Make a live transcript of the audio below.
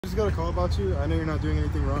I just got a call about you. I know you're not doing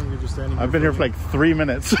anything wrong. You're just standing here. I've been here for like 3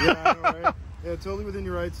 minutes. Yeah, I know, right? Yeah, totally within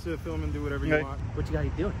your rights to film and do whatever you want. What you guys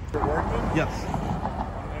doing? You're working? Yes. In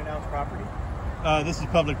and out property? This is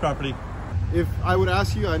public property. If I would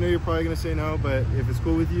ask you, I know you're probably going to say no, but if it's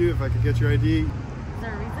cool with you, if I could get your ID. Is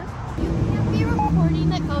there a reason? You can't be recording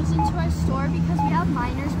that goes into our store because we have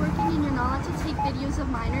minors working and you're not allowed to take videos of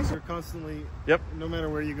minors. You're constantly, yep. No matter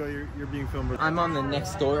where you go, you're being filmed. I'm on the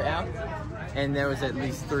Next Door app, and there was at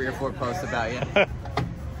least 3 or 4 posts about you.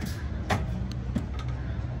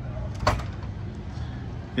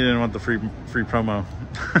 You didn't want the free promo.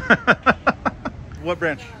 What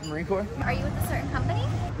branch? Marine Corps? Are you with a certain company?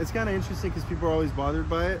 It's kind of interesting because people are always bothered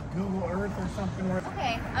by it. Google Earth or something.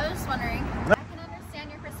 Okay, I was just wondering. I can understand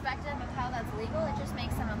your perspective of how that's legal. It just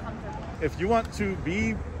makes them uncomfortable. If you want to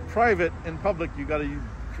be private in public, you got to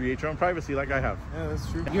create your own privacy like I have. Yeah,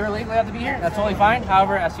 that's true. You're legally have to be here. That's totally fine.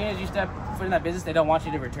 However, as soon as you step foot in that business, they don't want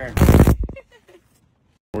you to return.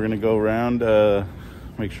 We're going to go around,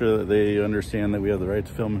 make sure that they understand that we have the right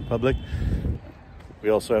to film in public. We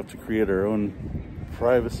also have to create our own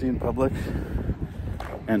privacy in public,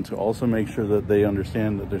 and to also make sure that they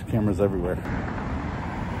understand that there's cameras everywhere.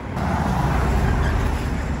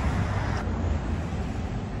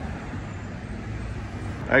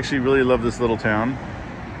 I actually really love this little town,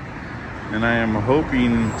 and I am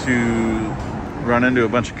hoping to run into a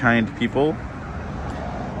bunch of kind people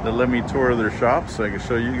that let me tour their shops so I can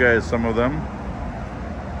show you guys some of them.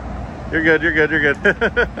 You're good, you're good, you're good.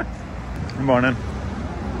 Good morning.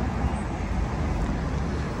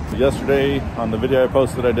 Yesterday on the video I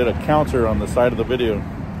posted, I did a counter on the side of the video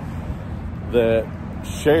that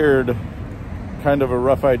shared kind of a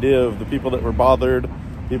rough idea of the people that were bothered,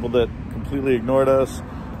 people that completely ignored us,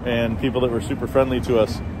 and people that were super friendly to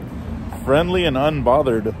us. Friendly and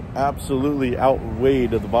unbothered absolutely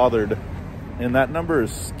outweighed the bothered, and that number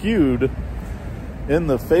is skewed in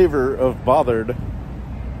the favor of bothered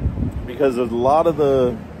because a lot of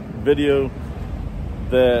the video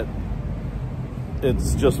that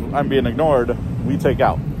it's just I'm being ignored, we take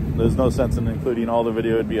out. There's no sense in including all the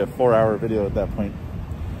video. It'd be a 4-hour video at that point.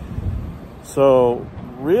 So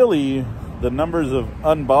really the numbers of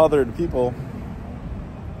unbothered people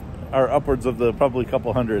are upwards of the probably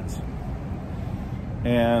couple hundreds,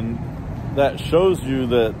 and that shows you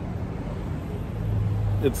that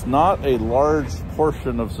it's not a large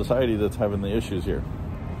portion of society that's having the issues here.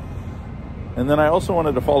 And then I also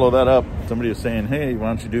wanted to follow that up. Somebody was saying, hey, why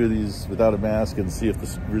don't you do these without a mask and see if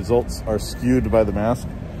the results are skewed by the mask?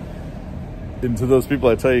 And to those people,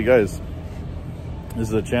 I tell you guys, this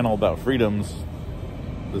is a channel about freedoms.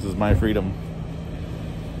 This is my freedom.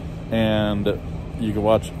 And you can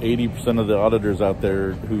watch 80% of the auditors out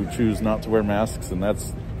there who choose not to wear masks, and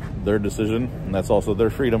that's their decision, and that's also their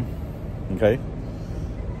freedom, okay?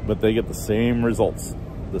 But they get the same results.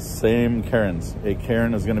 The same Karens. A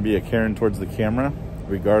Karen is going to be a Karen towards the camera,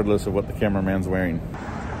 regardless of what the cameraman's wearing.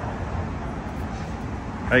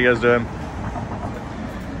 How you guys doing?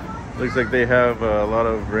 Looks like they have a lot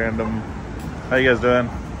of random... How you guys doing?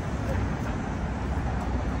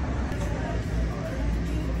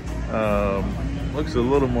 Looks a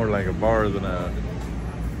little more like a bar than a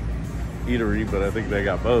eatery, but I think they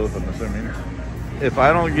got both, I'm assuming. If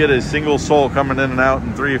I don't get a single soul coming in and out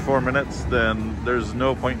in 3 or 4 minutes, then there's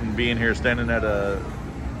no point in being here standing at a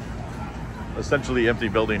essentially empty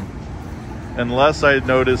building. Unless I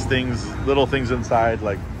notice things, little things inside,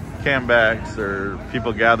 like cam backs or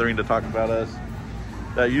people gathering to talk about us.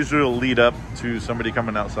 That usually will lead up to somebody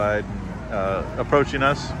coming outside and approaching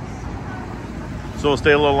us. So we'll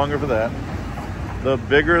stay a little longer for that. The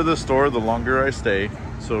bigger the store, the longer I stay.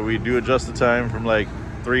 So we do adjust the time from like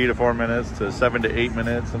 3 to 4 minutes to 7 to 8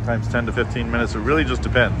 minutes, sometimes 10 to 15 minutes. It really just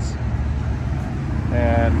depends.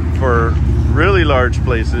 And for really large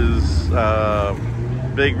places,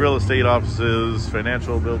 big real estate offices,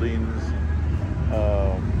 financial buildings,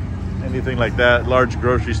 anything like that, large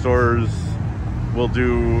grocery stores, will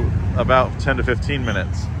do about 10 to 15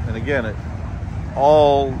 minutes. And again, it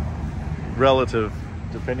all relative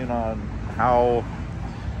depending on how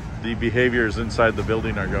the behaviors inside the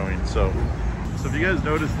building are going. So if you guys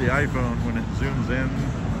notice the iPhone, when it zooms in,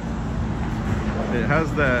 it has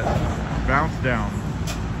that bounce down,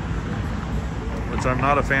 which I'm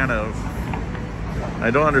not a fan of. I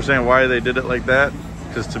don't understand why they did it like that,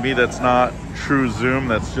 because to me that's not true zoom.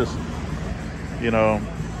 That's just, you know,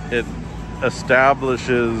 it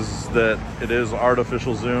establishes that it is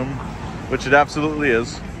artificial zoom, which it absolutely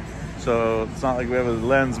is. So it's not like we have a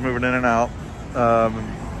lens moving in and out.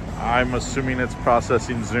 I'm assuming it's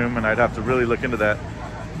processing zoom, and I'd have to really look into that.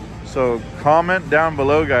 So comment down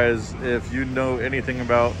below, guys, if you know anything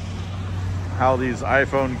about how these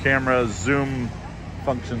iPhone camera zoom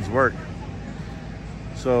functions work.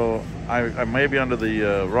 So I may be under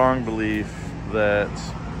the wrong belief that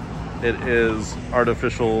it is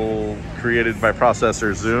artificial created by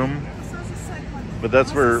processor zoom, but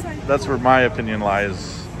that's where my opinion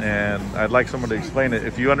lies, and I'd like someone to explain it.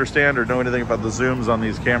 If you understand or know anything about the zooms on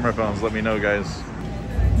these camera phones, let me know, guys.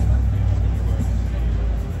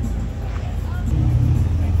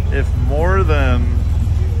 If more than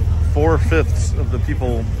 4/5 of the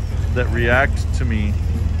people that react to me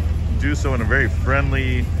do so in a very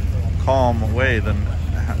friendly, calm way, then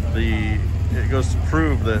it goes to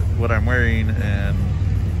prove that what I'm wearing and,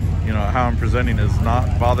 you know, how I'm presenting is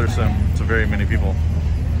not bothersome to very many people.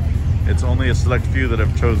 It's only a select few that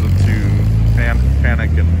have chosen to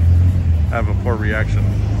panic and have a poor reaction.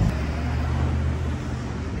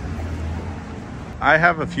 I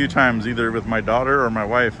have a few times, either with my daughter or my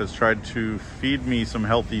wife has tried to feed me some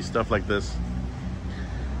healthy stuff like this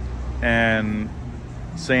and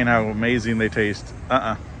saying how amazing they taste.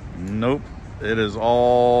 Nope, it is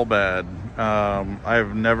all bad.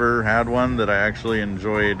 I've never had one that I actually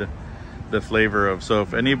enjoyed the flavor of. So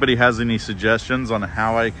if anybody has any suggestions on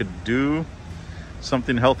how I could do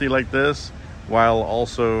something healthy like this while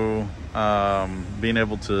also being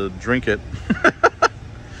able to drink it.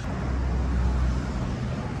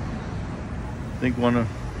 Hello.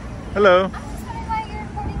 I was just wondering why you're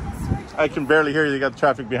recording the storage I can barely hear you. You got the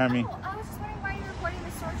traffic behind me. Oh, I was just wondering why you're recording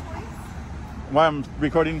the storage voice. Why I'm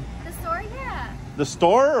recording? The store, yeah. The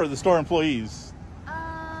store or the store employees?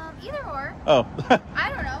 Either or. Oh. I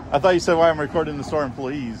don't know. I thought you said why I'm recording the store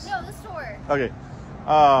employees. No, the store. Okay.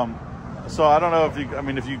 So I don't know if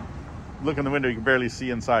if you look in the window, you can barely see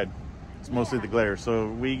inside. It's mostly the glare. So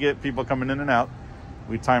we get people coming in and out.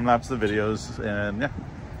 We time lapse the videos, and yeah.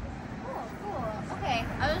 Cool. Okay,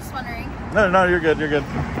 I was just wondering. No, you're good. You're good.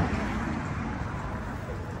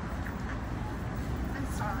 I'm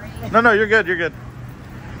sorry. No, you're good. You're good.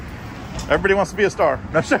 Everybody wants to be a star.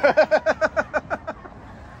 No, sure.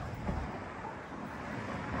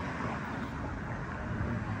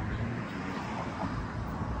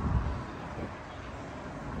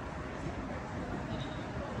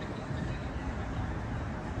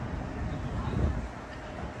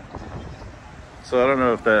 So I don't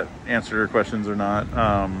know if that answered her questions or not.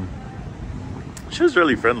 She was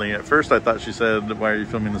really friendly. At first I thought she said, why are you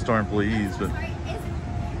filming the store employees? But Sorry,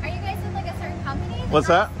 are you guys with like a certain company? What's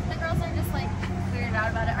that? The girls are just like weirded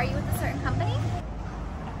out about it. Are you with a certain company?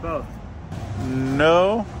 Both.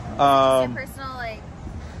 No. Just your personal like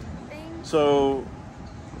thing? So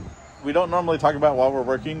we don't normally talk about while we're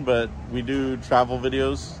working, but we do travel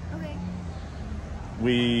videos. Okay.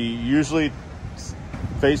 We usually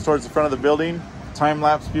face towards the front of the building, time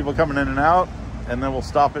lapse people coming in and out, and then we'll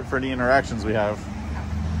stop it for any interactions we have.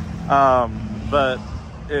 But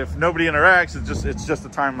if nobody interacts, it's just a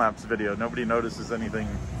time lapse video. Nobody notices anything.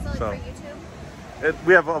 So like So for YouTube?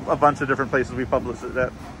 we have a bunch of different places we publish it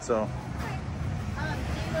at. So Okay.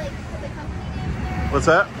 Do you like put the company name in there? what's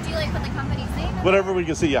that? Do you like put the company's name in Whatever we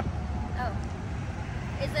can see, yeah. there?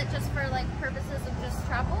 Oh. Is it just for like purposes of just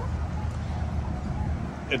travel?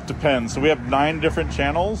 It depends. So we have 9 different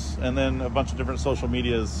channels and then a bunch of different social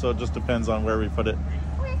medias. So it just depends on where we put it.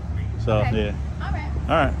 Okay. So Okay. yeah. All right.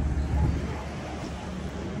 All right.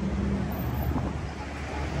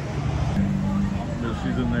 So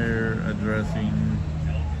she's in there addressing.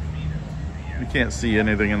 You can't see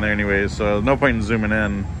anything in there anyway, so no point in zooming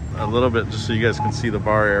in a little bit just so you guys can see the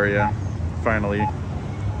bar area finally.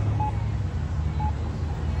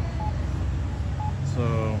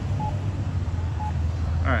 So,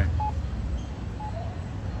 all right.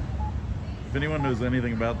 If anyone knows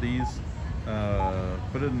anything about these,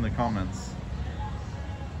 put it in the comments.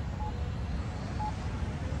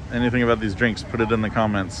 Anything about these drinks, put it in the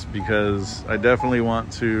comments, because I definitely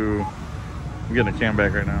want to. I'm getting a cam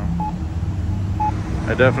back right now.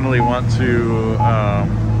 I definitely want to.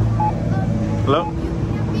 Hello? You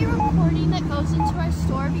can't be recording that goes into our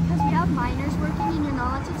store because we have minors working and you're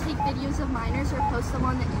not allowed to take videos of minors or post them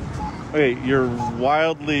on the internet. Okay, you're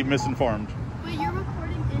wildly misinformed. But you're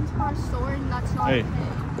recording into our store and that's not Hey,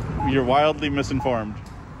 okay. you're wildly misinformed.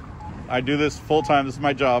 I do this full time. This is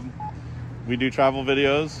my job. We do travel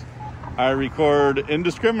videos. I record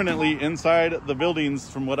indiscriminately inside the buildings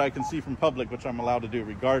from what I can see from public, which I'm allowed to do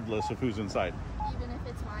regardless of who's inside. Even if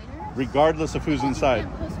it's minors? Regardless of who's inside. You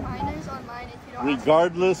can't post minors online if you don't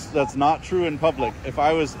Regardless, that's not true in public. If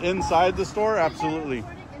I was inside the store, absolutely.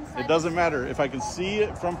 It doesn't matter if I can see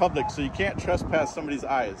it from public, so you can't trespass somebody's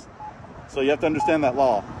eyes. So you have to understand that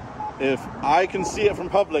law. If I can see it from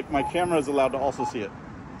public, my camera is allowed to also see it.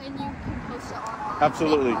 And you can post it online.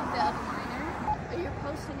 Absolutely. Of the other minor, but you're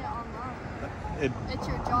posting it online. It's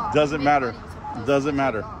your job. Doesn't matter. Doesn't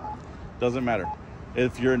matter. Job. Doesn't matter.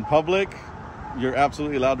 If you're in public, you're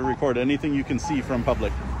absolutely allowed to record anything you can see from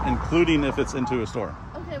public, including if it's into a store.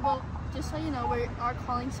 Okay, well, just so you know, we are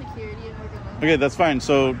calling security and we're gonna... Okay, that's fine.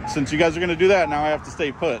 So since you guys are gonna do that, now I have to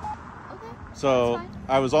stay put. Okay. So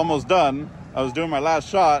I was almost done. I was doing my last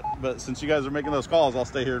shot, but since you guys are making those calls, I'll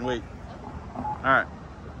stay here and wait. Okay. All right.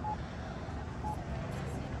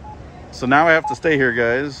 So now I have to stay here,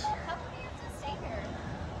 guys. How come you have to stay here?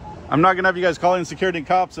 I'm not gonna have you guys calling security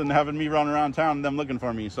cops and having me run around town and them looking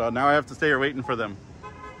for me. So now I have to stay here waiting for them.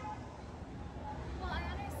 Well, I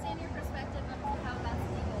understand your perspective of how that's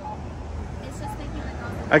legal. It's just making the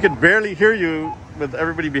conversation... I could barely hear you with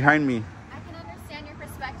everybody behind me. I can understand your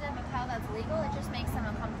perspective of how that's legal. It just makes them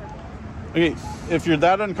uncomfortable. Okay, if you're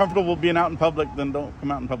that uncomfortable being out in public, then don't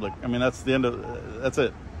come out in public. I mean, that's the end of, that's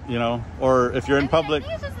it, you know? Or if you're in public... I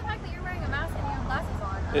think it's just the fact that you're wearing a mask and you have glasses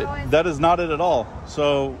on. Otherwise... that is not it at all.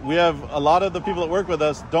 So we have a lot of the people that work with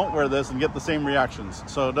us don't wear this and get the same reactions.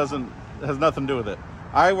 So it has nothing to do with it.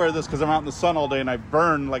 I wear this because I'm out in the sun all day and I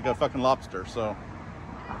burn like a fucking lobster, so...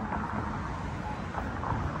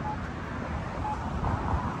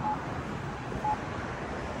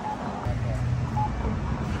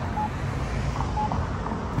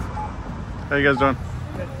 How you guys doing?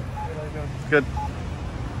 Good.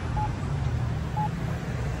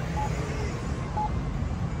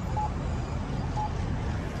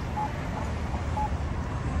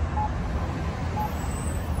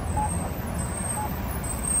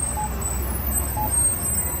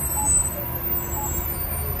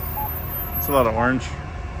 It's a lot of orange.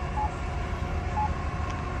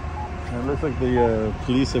 It looks like the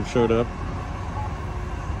police have showed up.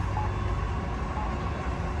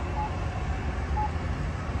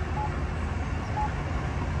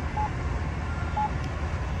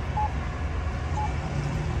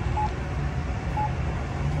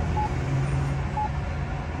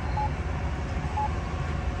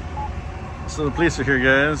 So the police are here,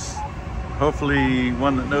 guys. Hopefully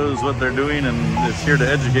one that knows what they're doing and is here to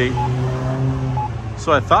educate.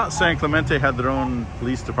 So I thought San Clemente had their own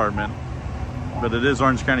police department, but it is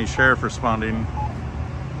Orange County Sheriff responding.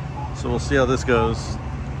 So we'll see how this goes.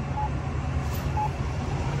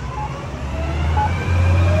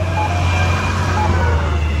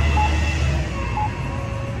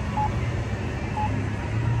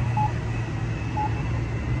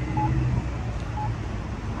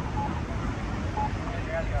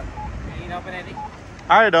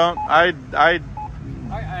 I don't. I was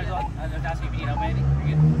asking if you need help, Andy.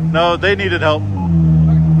 You're good. No, they needed help.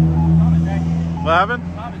 Thomas, right? What happened?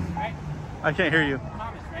 Thomas, right? I can't hear you.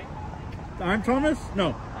 Thomas, right? I'm Thomas?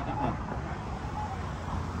 No.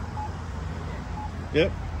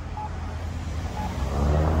 Yep.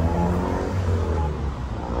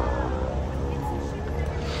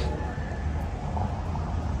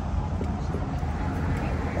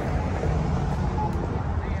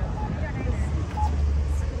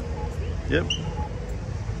 Yep.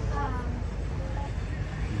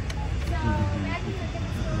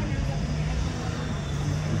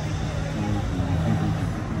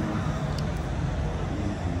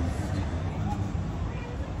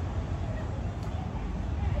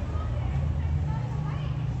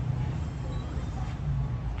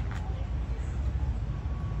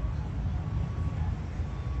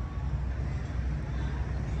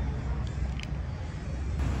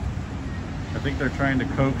 I think they're trying to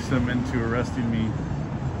coax him into arresting me.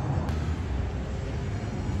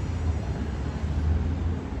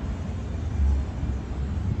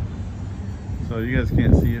 So you guys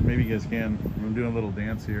can't see it, maybe you guys can. I'm doing a little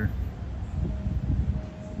dance here.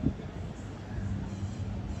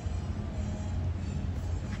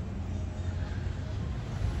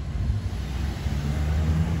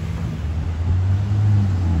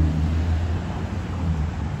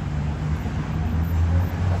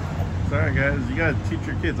 Sorry guys, you gotta teach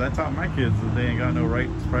your kids. I taught my kids that they ain't got no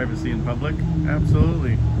rights to privacy in public.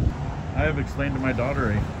 Absolutely. I have explained to my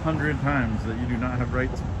daughter 100 times that you do not have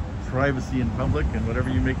rights to privacy in public, and whatever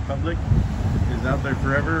you make public is out there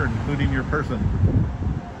forever, including your person.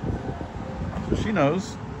 So she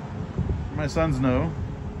knows. My sons know.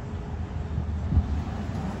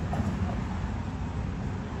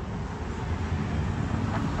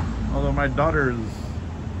 Although my daughter is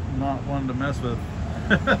not one to mess with.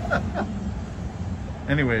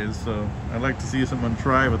 Anyways, so I'd like to see someone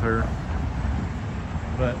try with her,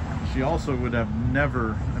 but she also would have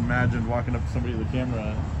never imagined walking up to somebody with a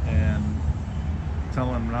camera and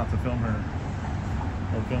telling them not to film her.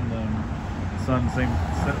 or film them.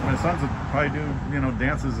 My sons would probably do, you know,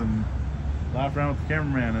 dances and laugh around with the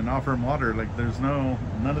cameraman and offer him water. Like, there's none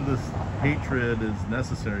of this hatred is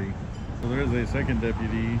necessary. So there is a second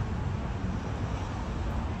deputy.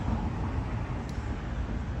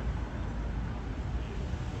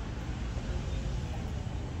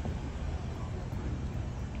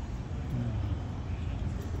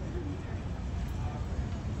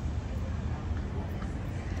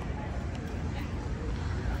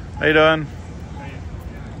 How you doing?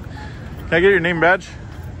 Can I get your name and badge?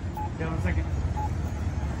 Yeah, 1 second.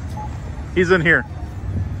 He's in here.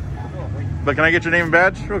 But can I get your name and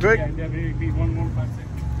badge real quick? Yeah, WP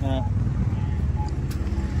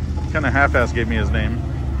 1156. Kind of half-ass gave me his name.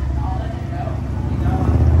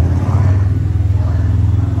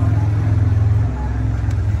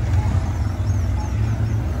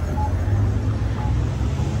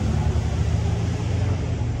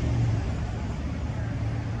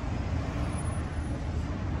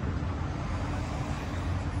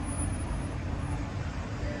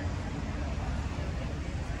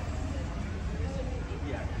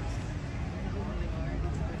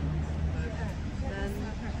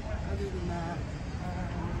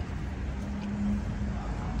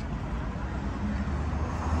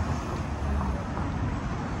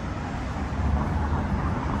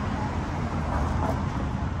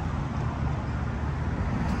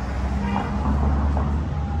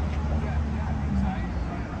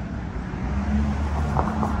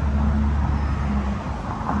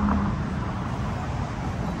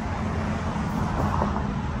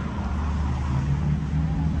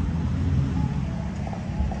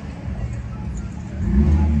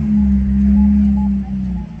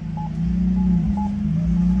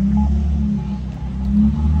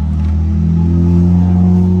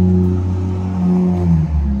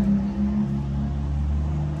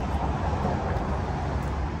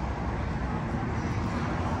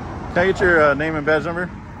 Can I get your name and badge number?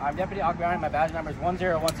 I'm Deputy Ogbearing. My badge number is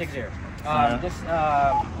 10160.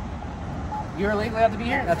 You're legally allowed to be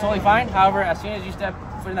here. That's totally fine. However, as soon as you step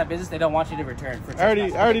foot in that business, they don't want you to return. For I'm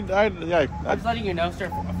just letting you know, sir,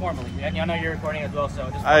 formally. And I know you're recording as well, so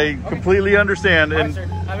just. I completely understand. All right, And sir.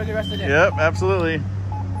 Have a good rest of the day. yep, absolutely.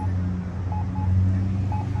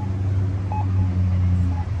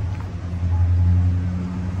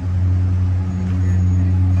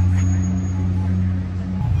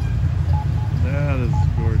 That is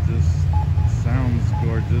gorgeous. Sounds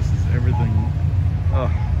gorgeous. Is everything.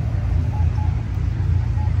 Oh.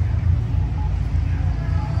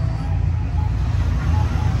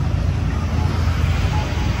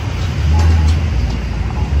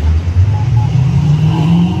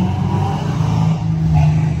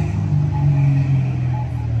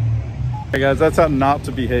 Hey guys, that's how not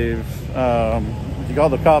to behave. If you call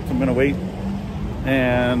the cops, I'm gonna wait,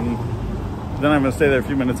 and then I'm gonna stay there a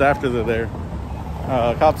few minutes after they're there.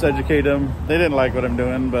 Cops educate them. They didn't like what I'm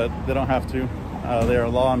doing, but they don't have to. They are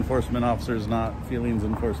law enforcement officers, not feelings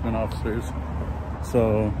enforcement officers.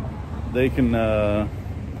 So they can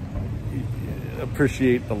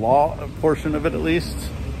appreciate the law portion of it at least.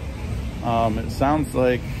 It sounds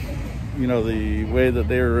like, you know, the way that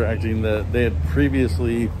they were acting, that they had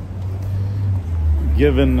previously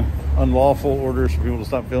given unlawful orders for people to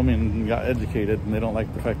stop filming and got educated, and they don't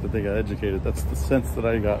like the fact that they got educated. That's the sense that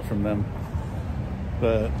I got from them.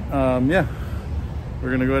 But yeah, we're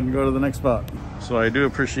gonna go ahead and go to the next spot. So I do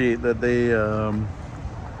appreciate that they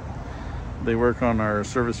work on our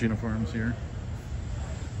service uniforms here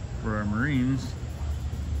for our Marines,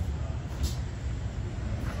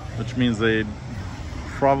 which means they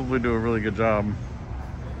probably do a really good job.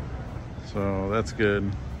 So that's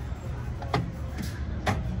good.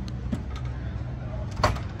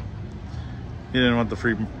 You didn't want the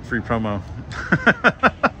free promo.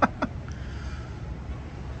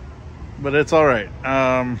 But it's all right.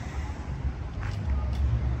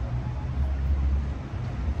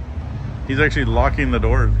 He's actually locking the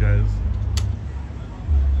doors, guys.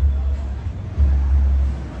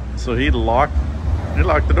 So he locked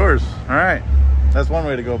the doors. All right, that's one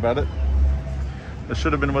way to go about it. This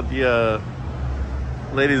should have been what the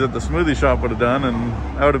ladies at the smoothie shop would have done, and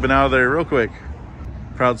I would have been out of there real quick.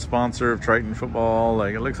 Proud sponsor of Triton football.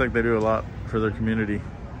 Like, it looks like they do a lot for their community,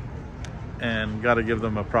 and got to give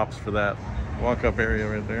them a props for that. Walk up area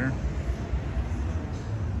right there.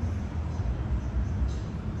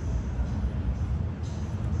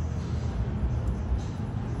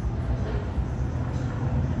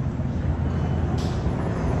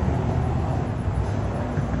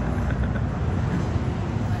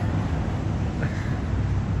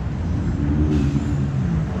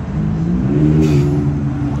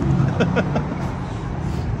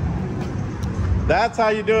 That's how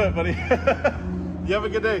you do it, buddy. You have a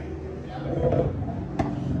good day.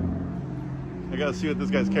 I gotta see what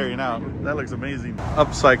this guy's carrying out. That looks amazing.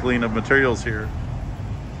 Upcycling of materials here.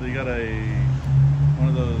 So you got one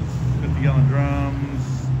of those 50-gallon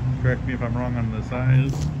drums. Correct me if I'm wrong on the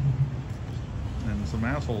size. And some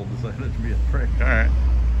asshole decided to be a prick. All right.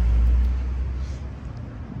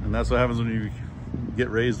 And that's what happens when you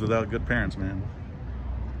get raised without good parents, man.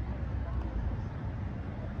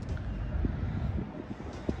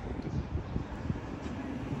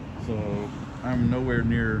 So I'm nowhere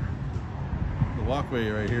near the walkway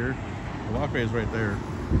right here. The walkway is right there.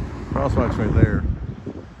 Crosswalk's right there.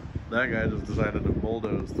 That guy just decided to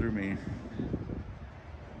bulldoze through me.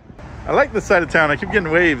 I like this side of town. I keep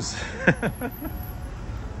getting waves.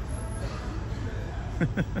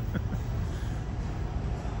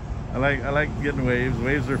 I like getting waves.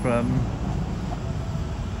 Waves are fun.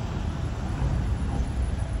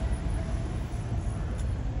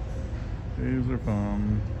 Waves are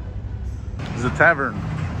fun. There's a tavern.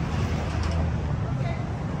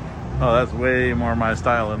 Oh, that's way more my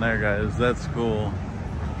style in there, guys. That's cool.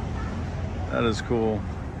 That is cool.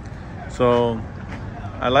 So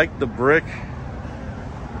I like the brick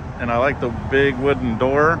and I like the big wooden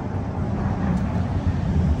door.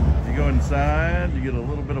 You go inside, you get a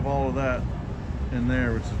little bit of all of that in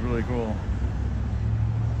there, which is really cool.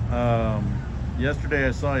 Yesterday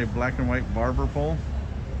I saw a black and white barber pole,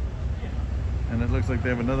 and it looks like they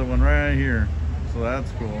have another one right here, so that's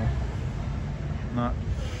cool. Not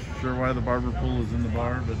sure why the barber pole is in the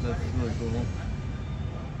bar, but that's really cool.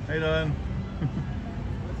 How you doing?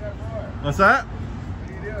 What's that? What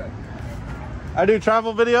are you doing? I do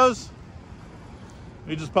travel videos.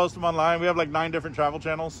 We just post them online. We have like 9 different travel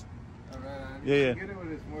channels. Oh, right on. Yeah, yeah. Get it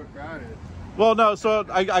when it's more crowded. Well, no, so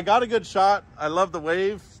I got a good shot. I love the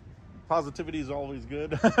wave. Positivity is always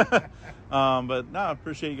good. But no, I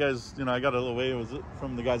appreciate you guys. You know, I got a little wave. Was it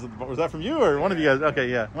from the guys at the bar? Was that from you or one of you guys? Okay,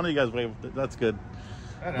 yeah. One of you guys waved. That's good.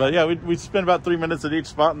 But yeah, we spend about 3 minutes at each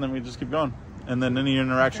spot and then we just keep going. And then any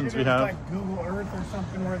interactions we have. Like Google Earth or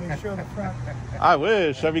something where they show the front. I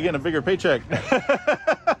wish. I'd be getting a bigger paycheck.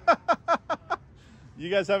 You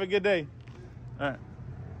guys have a good day. All right.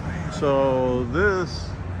 So this,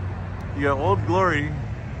 you got Old Glory.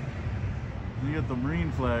 You got the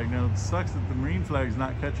Marine flag. Now it sucks that the Marine flag is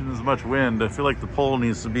not catching as much wind. I feel like the pole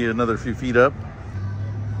needs to be another few feet up.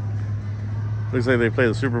 Looks like they play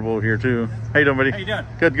the Super Bowl here too. How you doing, buddy? How you doing?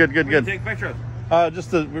 Good, good, good, good. Take pictures.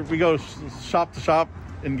 Just we go shop to shop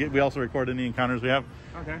and we also record any encounters we have.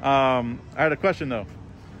 Okay. I had a question though.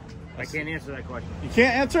 I can't answer that question. You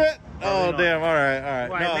can't answer it? Oh, not. damn. All right, all right.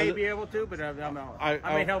 Well, No, I may be able to, but I'm out. I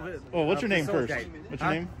may help it. Well, what's your name first? facilitate. What's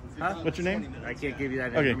your name? Huh? What's your name? I can't give you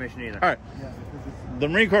that Okay. information either. All right. The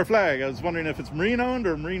Marine Corps flag. I was wondering if it's Marine owned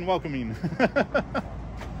or Marine welcoming.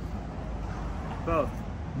 Both.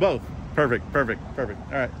 Both. Perfect. Perfect. Perfect.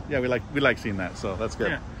 All right. Yeah, we like seeing that, so that's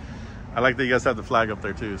good. Yeah. I like that you guys have the flag up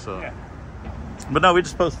there too. So. Yeah. But no, we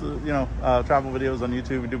just post travel videos on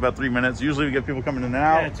YouTube. We do about 3 minutes. Usually we get people coming in and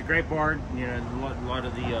out. Yeah, it's a great board. You know, a lot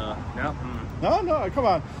of the no. No, come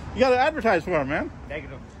on. You got to advertise for them, man.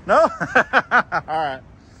 Negative. No? All right.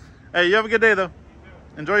 Hey, you have a good day, though.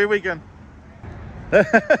 Enjoy your weekend. How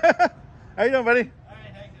you doing, buddy?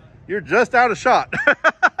 You're just out of shot.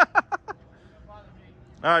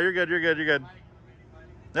 Oh, you're good, you're good, you're good.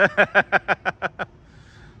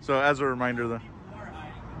 So as a reminder, though.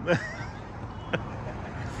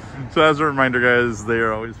 So as a reminder, guys, they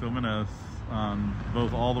are always filming us on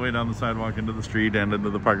both all the way down the sidewalk into the street and into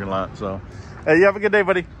the parking lot. So, hey, you have a good day,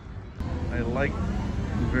 buddy. I like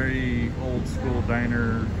the very old school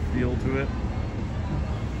diner feel to it.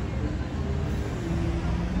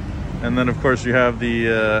 And then, of course, you have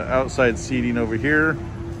the outside seating over here.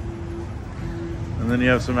 And then you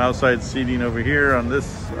have some outside seating over here on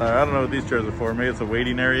this. I don't know what these chairs are for. Maybe it's a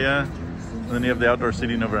waiting area. And then you have the outdoor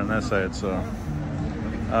seating over on that side. So,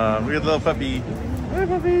 look at the little puppy. Hi,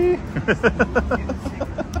 puppy. Look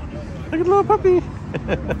at the little puppy.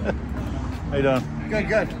 How you doing? Good,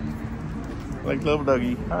 good. Like little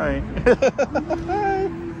doggy. Hi. Hi.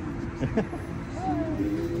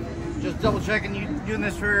 Just double checking you doing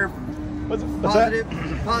this for What's positive,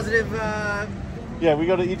 that? positive. Yeah, we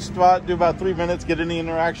go to each spot, do about 3 minutes, get any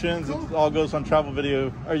interactions. It all goes on travel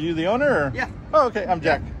video. Are you the owner? Or? Yeah. Oh, okay. I'm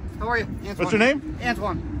Jack. How are you? Antoine. What's your name?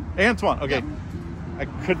 Antoine. Antoine. Okay. I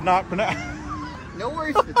could not pronounce. No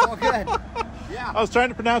worries. It's all good. Yeah. I was trying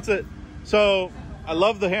to pronounce it. So I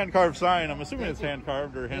love the hand carved sign. I'm assuming it's hand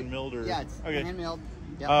carved or hand milled or. Yeah, it's hand milled.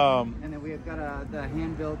 Yep. And then we've got the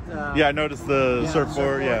hand built. Yeah, I noticed the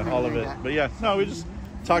surfboard. Yeah, and all of everything it. like that. But yeah, no, we just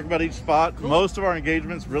talk about each spot. Cool. Most of our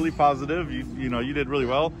engagements really positive. You know, you did really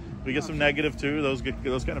well. We get some negative too. Those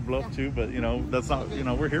kind of blow up too, but you know, that's not, you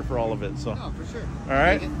know, we're here for all of it. So, no, for sure. All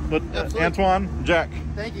right, but Antoine, Jack.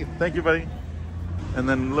 Thank you. Thank you, buddy. And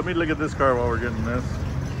then let me look at this car while we're getting this.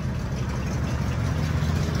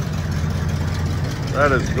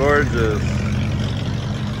 That is gorgeous.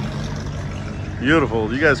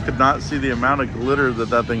 Beautiful. You guys could not see the amount of glitter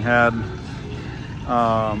that thing had.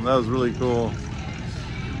 That was really cool.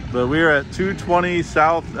 But we are at 220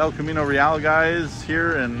 South El Camino Real, guys,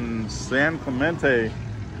 here in San Clemente.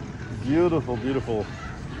 Beautiful, beautiful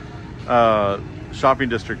shopping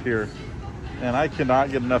district here. And I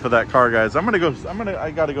cannot get enough of that car, guys. I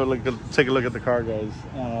gotta go take a look at the car, guys.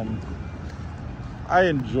 I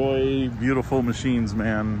enjoy beautiful machines,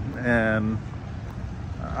 man. And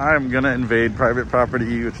I'm gonna invade private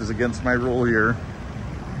property, which is against my rule here.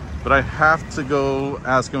 But I have to go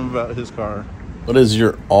ask him about his car. What is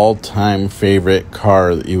your all-time favorite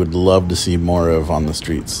car that you would love to see more of on the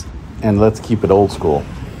streets? And let's keep it old school.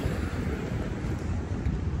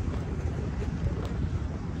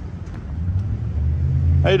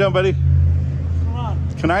 How you doing, buddy? Come on.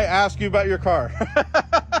 Can I ask you about your car?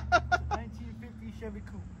 1950 Chevy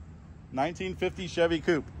Coupe. 1950 Chevy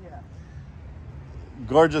Coupe. Yeah.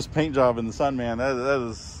 Gorgeous paint job in the sun, man. That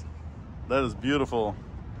is beautiful.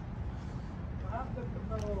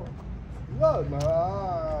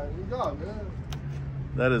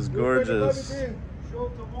 That is gorgeous. Show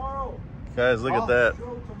tomorrow. Guys, look at that.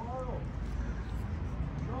 Show tomorrow.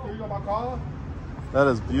 Here you go, my car. That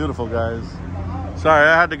is beautiful, guys. Sorry,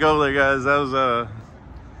 I had to go there, guys. That was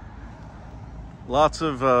lots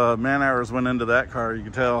of man hours went into that car, you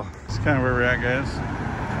can tell. It's kind of where we're at, guys.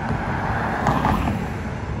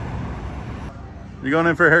 You going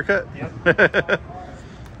in for a haircut? Yep.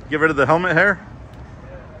 Get rid of the helmet hair?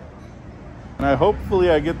 And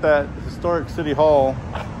hopefully I get that historic City Hall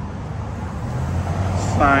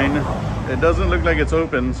sign. It doesn't look like it's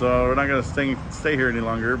open, so we're not gonna stay here any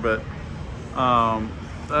longer, but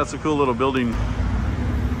that's a cool little building.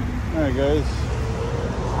 All right, guys.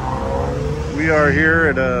 We are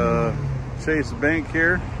here at Chase Bank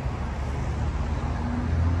here.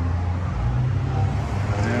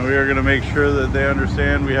 And we are gonna make sure that they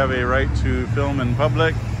understand we have a right to film in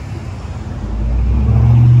public.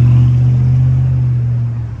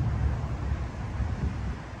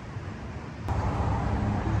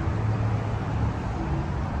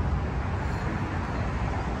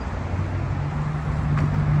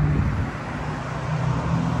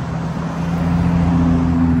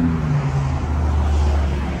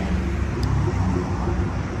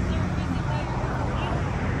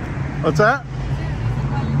 What's that?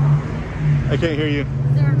 I can't hear you.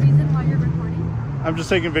 Is there a reason why you're recording? I'm just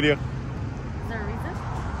taking video. Is there a reason?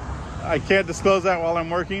 I can't disclose that while I'm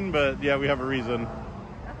working, but yeah, we have a reason.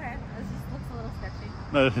 Okay, this just looks a little sketchy.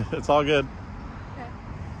 No, it's all good. Okay.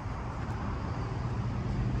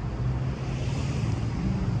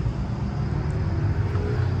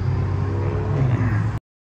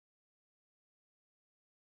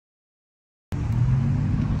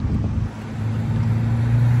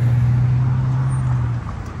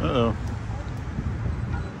 Uh-oh.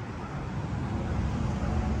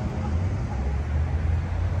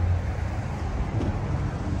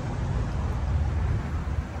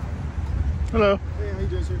 Hello. Hey, how you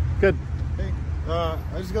doing, sir? Good. Hey, I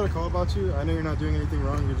just got a call about you. I know you're not doing anything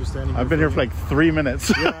wrong. You're just standing here. I've been here for like 3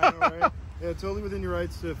 minutes. Yeah, I know, right? Yeah, totally within your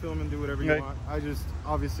rights to film and do whatever you Okay. want.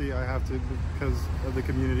 Obviously, I have to because of the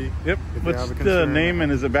community. Yep. If they What's have a the concern. name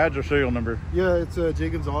and is it badge or serial number? Yeah, it's J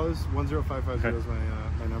Gonzalez 10550 Okay. is my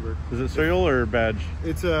number. Is it serial or badge?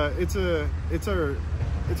 It's our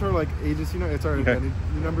like agency number. It's our Okay. identity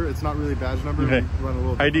number. It's not really a badge number. Okay. We run a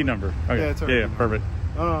little ID number. Okay. Yeah, it's our yeah, ID number. perfect.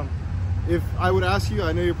 If I would ask you,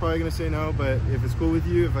 I know you're probably gonna say no, but if it's cool with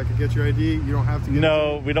you, if I could get your ID, you don't have to. Get it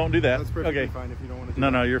No, to me. we don't do that. That's perfectly Okay. fine if you don't want to. Do No,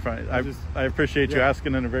 that. no, you're fine. I appreciate you yeah.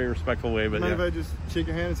 asking in a very respectful way, but Mind yeah. if I just shake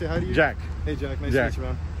your hand and say hi to you? Jack. Hey, Jack. Nice Jack. to meet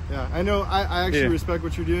you, man. Yeah, I know. I actually Yeah. respect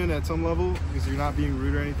what you're doing at some level because you're not being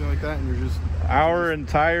rude or anything like that, and you're just. Our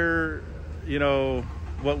entire,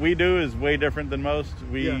 what we do is way different than most.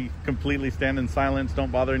 We Yeah. completely stand in silence,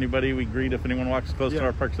 don't bother anybody. We greet if anyone walks close to Yeah.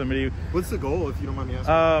 our proximity. What's the goal, if you don't mind me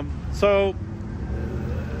asking? So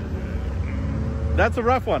that's a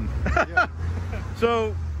rough one. Yeah.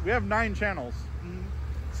 So we have 9 channels. Mhm.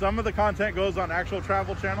 Some of the content goes on actual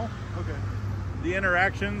travel channel. Okay. The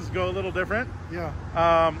interactions go a little different. Yeah.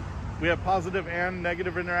 We have positive and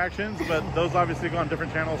negative interactions, but those obviously go on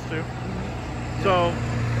different channels too. So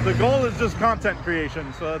The goal is just content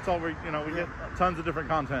creation, so that's all we get tons of different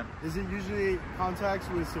content. Is it usually contacts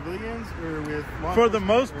with civilians or with law For the enforcement,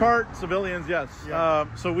 most or- part, civilians, yes. Yeah.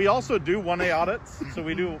 So we also do 1A audits, so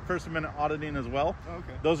we do First Amendment auditing as well. Oh,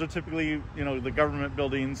 okay. Those are typically, the government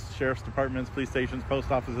buildings, sheriff's departments, police stations, post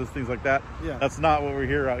offices, things like that. Yeah. That's not what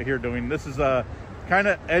we're out here doing. This is kind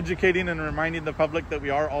of educating and reminding the public that we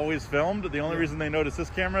are always filmed. The only reason they notice this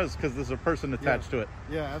camera is because there's a person attached to it.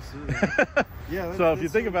 Yeah, absolutely. Yeah. So if you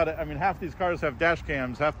think about it, I mean, half these cars have dash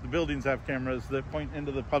cams, half the buildings have cameras that point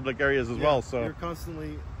into the public areas as well. So you're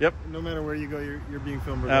constantly, yep, no matter where you go, you're being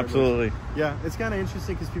filmed. Regardless. absolutely. Yeah, it's kind of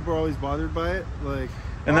interesting because people are always bothered by it, like.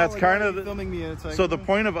 And that's like, kind why are of you filming me. And it's like, so the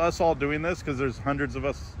point of us all doing this, because there's hundreds of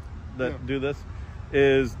us that do this,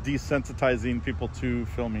 is desensitizing people to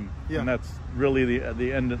filming. Yeah. And that's really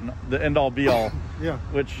the end all be all. Yeah.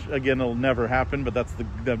 Which again will never happen, but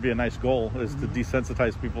that'd be a nice goal, is to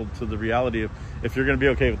desensitize people to the reality of, if you're going to be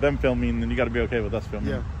okay with them filming, then you got to be okay with us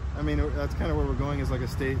filming. Yeah. I mean, that's kind of where we're going, is like a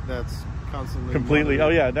state that's constantly Completely.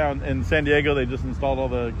 monitored. Oh yeah, down in San Diego they just installed all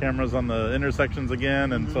the cameras on the intersections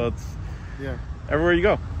again, and so it's everywhere you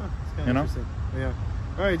go. Huh, it's kind of interesting. Yeah.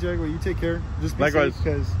 All right, Jack. Well, you take care. Just be Likewise. safe,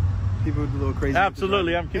 because people are a little crazy.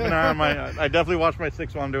 Absolutely, I'm keeping an eye on my. I definitely watch my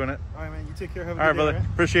 6 while I'm doing it. All right, man. You take care. Have a All right, good day, brother.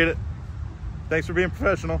 right? Appreciate it. Thanks for being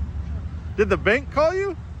professional. Did the bank call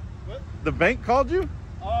you? What? The bank called you?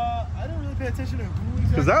 I didn't really pay attention to who exactly.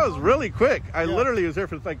 Because that was called. really quick. I literally was here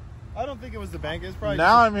for like. I don't think it was the bank. It's probably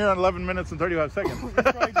Now I'm here in 11 minutes and 35 seconds.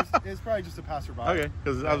 it's probably just a passerby. Okay,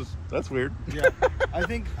 because that's weird. Yeah, I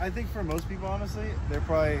think for most people, honestly, it's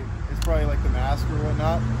probably like the mask or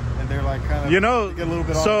whatnot, and they're like kind of they get a little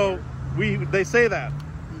bit so off they say that,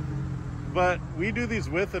 but we do these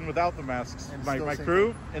with and without the masks. And My still same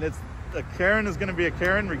crew, and it's a Karen is going to be a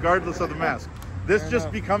Karen regardless of the mask. This Fair just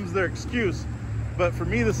enough. becomes their excuse. But for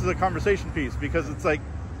me, this is a conversation piece, because it's like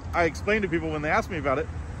I explain to people when they ask me about it.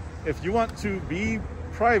 If you want to be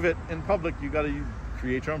private in public, you got to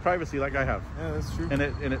create your own privacy, like I have. Yeah, that's true. And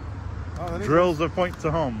it that drills a point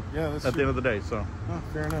to home. Yeah, that's at true. the end of the day. So Oh,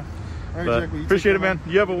 fair enough. All right, but Jack, well, you appreciate take it, care,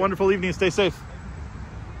 man. You have a wonderful evening. Stay safe.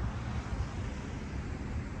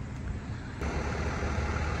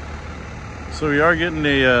 So we are getting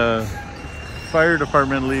a fire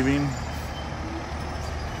department leaving.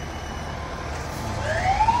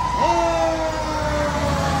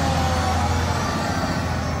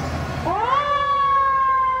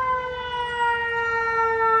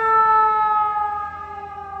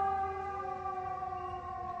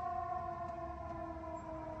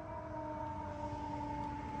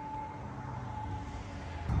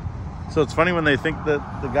 So it's funny when they think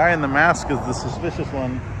that the guy in the mask is the suspicious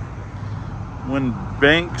one. When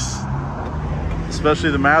banks,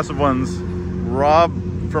 especially the massive ones, rob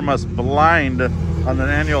from us blind on an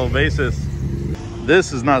annual basis,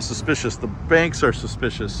 this is not suspicious. The banks are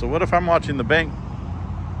suspicious. So what if I'm watching the bank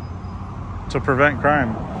to prevent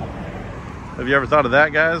crime? Have you ever thought of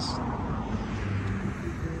that, guys?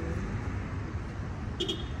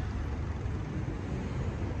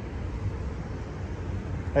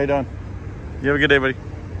 How you doing? You have a good day, buddy.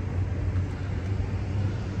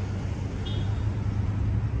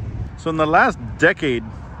 So in the last decade,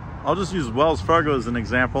 I'll just use Wells Fargo as an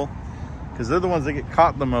example, because they're the ones that get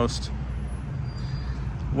caught the most.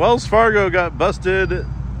 Wells Fargo got busted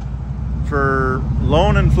for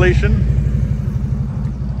loan inflation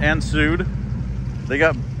and sued. They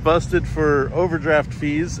got busted for overdraft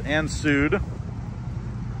fees and sued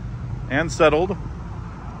and settled.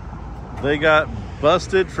 They got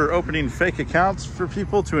busted for opening fake accounts for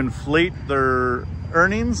people to inflate their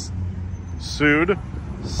earnings, sued,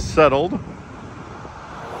 settled.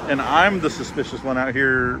 And I'm the suspicious one out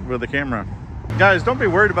here with a camera. Guys, don't be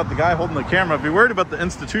worried about the guy holding the camera. Be worried about the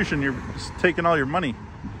institution. You're taking all your money.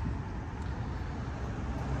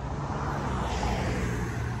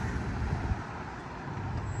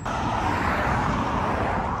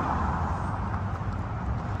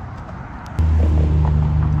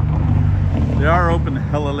 They are open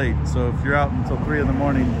hella late, so if you're out until 3 in the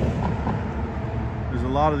morning, there's a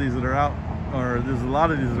lot of these that are out, or there's a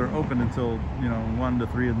lot of these that are open until, 1 to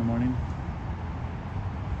 3 in the morning.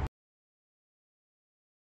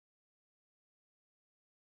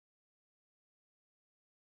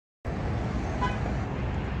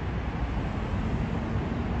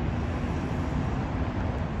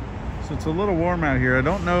 So it's a little warm out here. I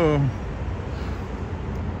don't know.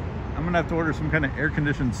 I'm gonna have to order some kind of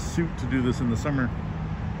air-conditioned suit to do this in the summer.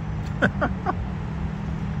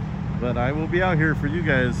 But I will be out here for you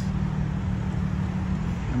guys.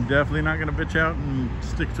 I'm definitely not gonna bitch out and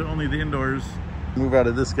stick to only the indoors. Move out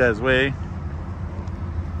of this guy's way.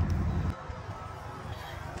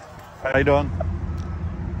 How you doing?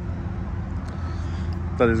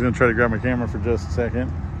 Thought he was gonna try to grab my camera for just a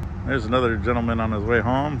second. There's another gentleman on his way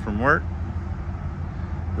home from work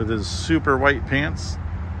with his super white pants.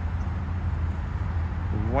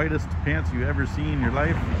 The whitest pants you ever see in your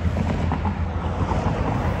life.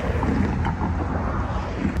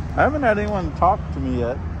 I haven't had anyone talk to me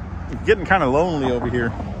yet. It's getting kind of lonely over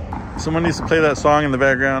here. Someone needs to play that song in the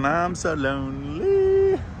background. I'm so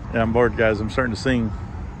lonely. Yeah, I'm bored, guys. I'm starting to sing.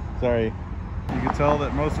 Sorry. You can tell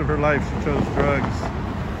that most of her life she chose drugs.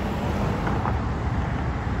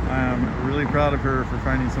 I am really proud of her for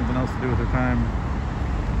finding something else to do with her time.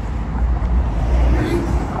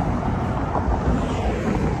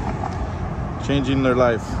 Changing their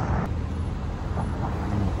life.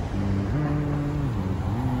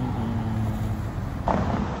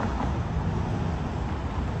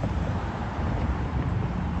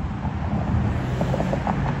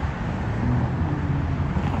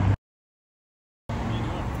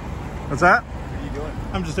 What's that? What are you doing?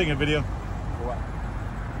 I'm just taking a video. For what?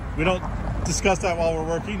 We don't discuss that while we're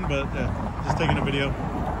working, but just taking a video.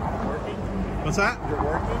 Working? What's that? You're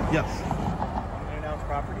working? Yes. Unannounced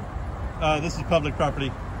property? This is public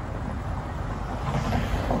property.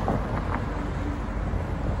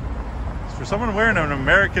 For someone wearing an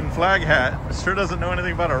American flag hat, it sure doesn't know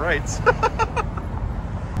anything about our rights.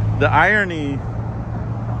 The irony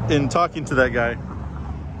in talking to that guy.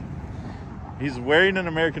 He's wearing an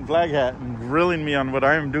American flag hat and grilling me on what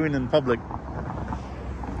I am doing in public.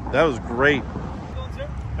 That was great.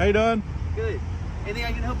 How you doing? Good. Anything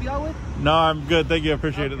I can help you out with? No, I'm good. Thank you. I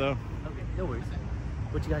appreciate it though. Okay, no worries.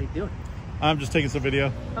 What you got doing? I'm just taking some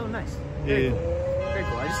video. Oh, nice. Yeah. Very cool. Very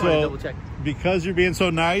cool. I just wanted to double check. Because you're being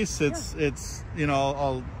so nice, it's you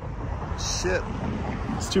know, shit.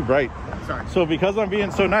 It's too bright. Sorry. So because I'm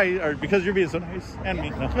being so nice, or because you're being so nice, and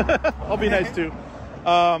me, no. I'll be nice too.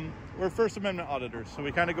 We're First Amendment auditors, so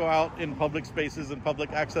we kind of go out in public spaces and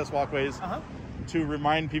public access walkways to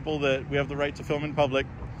remind people that we have the right to film in public.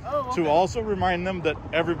 Oh, okay. To also remind them that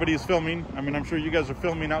everybody's filming. I mean, I'm sure you guys are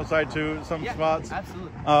filming outside too at some spots.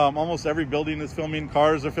 Absolutely. Almost every building is filming.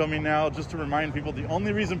 Cars are filming now, just to remind people. The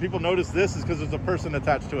only reason people notice this is because there's a person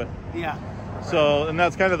attached to it. Yeah. So, and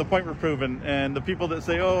that's kind of the point we're proving. And the people that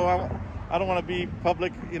say, "Oh, I don't want to be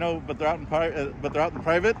public," you know, but they're out in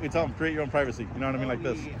private. We tell them, create your own privacy. You know what I mean, like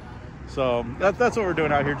this. Yeah. So that's what we're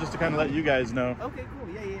doing out here, just to kind of let you guys know. Okay, cool.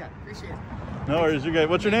 Yeah. Appreciate it. No worries, you guys.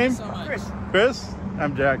 What's your name? So much. Chris. Chris.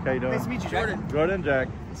 I'm Jack. How you doing? Nice to meet you, Jack. Jordan. Jack.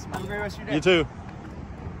 Have a great rest of your day. You too.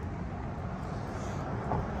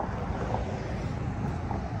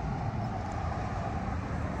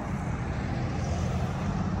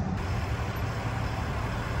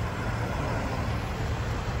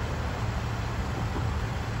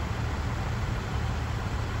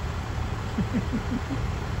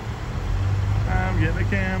 I'm getting the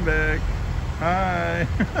cam back. Hi.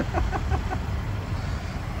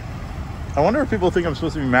 I wonder if people think I'm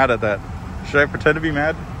supposed to be mad at that. Should I pretend to be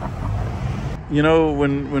mad? You know,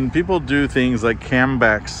 when people do things like cam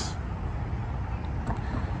backs,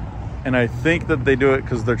 and I think that they do it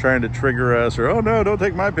because they're trying to trigger us, or, oh no, don't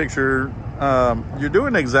take my picture. You're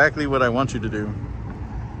doing exactly what I want you to do.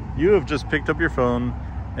 You have just picked up your phone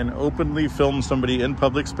and openly filmed somebody in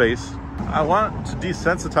public space. I want to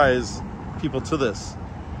desensitize people to this.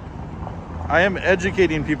 I am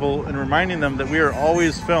educating people and reminding them that we are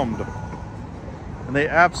always filmed. And they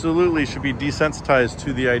absolutely should be desensitized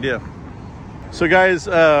to the idea. So guys,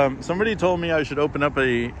 somebody told me I should open up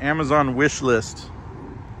a Amazon wish list,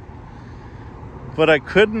 but I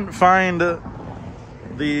couldn't find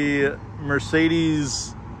the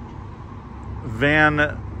Mercedes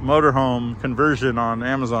van motorhome conversion on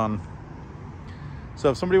Amazon.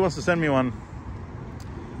 So if somebody wants to send me one,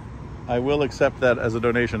 I will accept that as a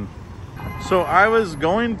donation. So I was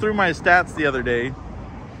going through my stats the other day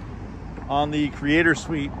on the Creator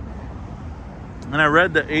Suite, and I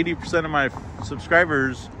read that 80% of my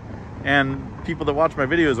subscribers and people that watch my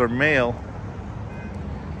videos are male,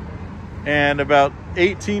 and about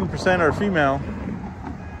 18% are female,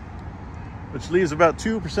 which leaves about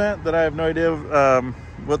 2% that I have no idea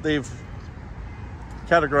what they've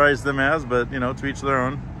categorized them as, but you know, to each their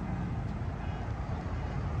own.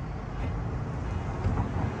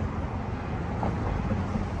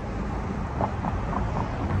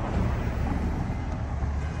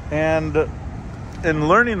 And in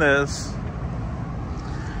learning this,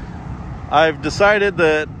 I've decided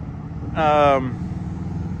that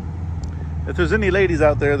if there's any ladies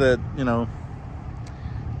out there that, you know,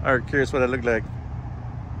 are curious what I look like,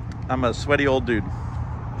 I'm a sweaty old dude.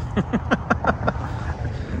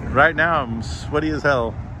 Right now I'm sweaty as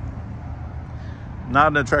hell. Not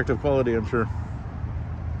an attractive quality, I'm sure.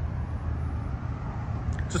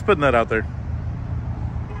 Just putting that out there.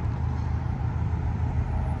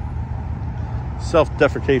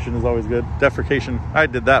 Self-defecation is always good. Defecation. I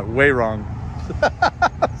did that way wrong.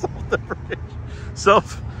 Self-deprecation.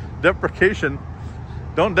 Self-deprecation.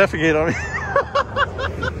 Don't defecate on me.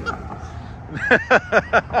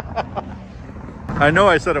 I know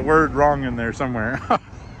I said a word wrong in there somewhere.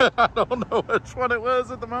 I don't know which one it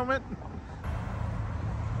was at the moment.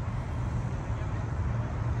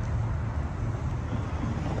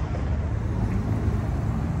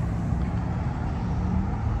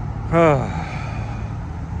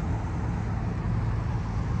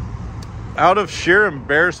 Out of sheer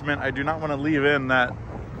embarrassment, I do not want to leave in that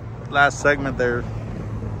last segment there,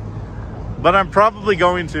 but I'm probably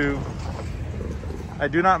going to. I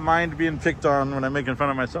do not mind being picked on when I'm making fun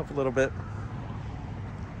of myself a little bit,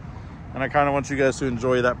 and I kind of want you guys to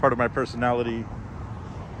enjoy that part of my personality,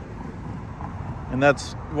 and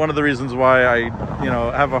that's one of the reasons why I,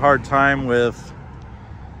 have a hard time with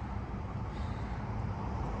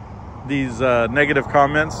these negative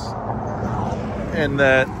comments, and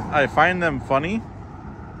that I find them funny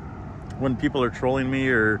when people are trolling me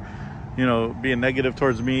or, being negative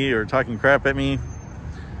towards me or talking crap at me.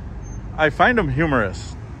 I find them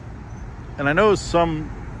humorous. And I know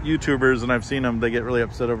some YouTubers, and I've seen them, they get really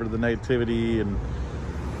upset over the negativity, and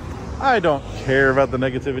I don't care about the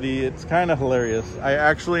negativity. It's kind of hilarious. I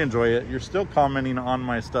actually enjoy it. You're still commenting on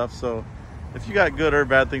my stuff, so if you got good or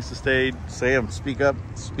bad things to say them. Speak up.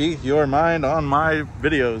 Speak your mind on my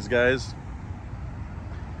videos, guys.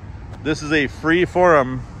 This is a free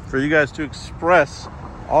forum for you guys to express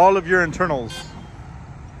all of your internals.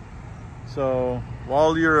 So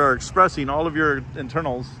while you're expressing all of your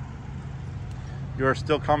internals, you are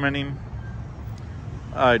still commenting.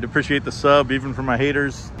 I'd appreciate the sub, even for my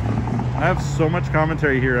haters. I have so much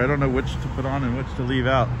commentary here. I don't know which to put on and which to leave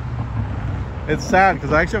out. It's sad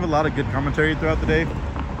because I actually have a lot of good commentary throughout the day,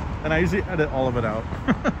 and I usually edit all of it out.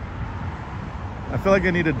 I feel like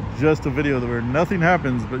I needed just a video where nothing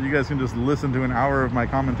happens, but you guys can just listen to an hour of my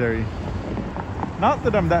commentary. Not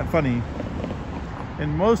that I'm that funny,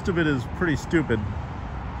 and most of it is pretty stupid.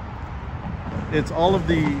 It's all of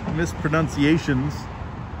the mispronunciations.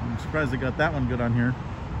 I'm surprised I got that one good on here.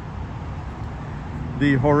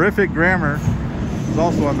 The horrific grammar is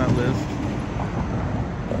also on that list.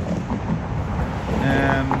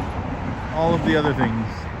 And all of the other things.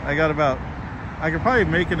 I could probably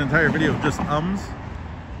make an entire video of just ums.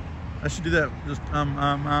 I should do that. Just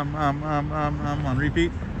on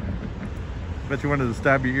repeat. Bet you wanted to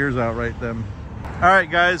stab your ears out right then. All right,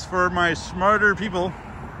 guys, for my smarter people,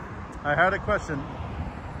 I had a question.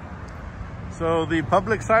 So the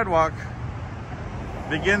public sidewalk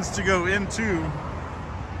begins to go into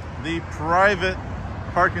the private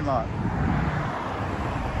parking lot.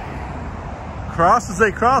 Crosses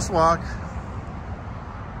a crosswalk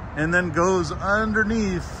and then goes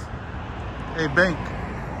underneath a bank.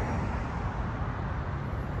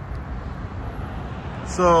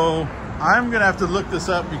 So I'm gonna have to look this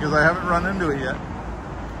up because I haven't run into it yet.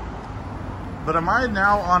 But am I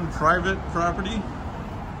now on private property?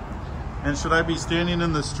 And should I be standing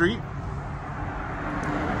in the street?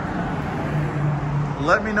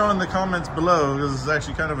 Let me know in the comments below, because this is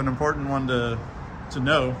actually kind of an important one to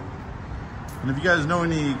know. And if you guys know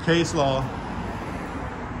any case law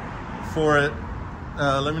for it,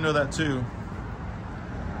 let me know that too.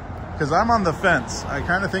 Because I'm on the fence. I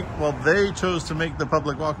kind of think, well, they chose to make the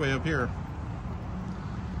public walkway up here.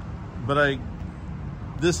 But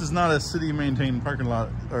this is not a city maintained parking lot,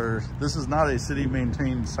 or this is not a city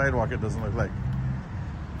maintained sidewalk, it doesn't look like.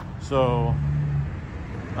 So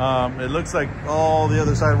it looks like all the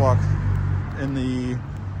other sidewalk in the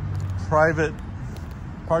private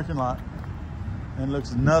parking lot, and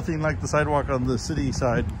looks nothing like the sidewalk on the city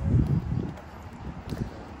side.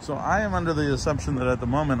 So I am under the assumption that at the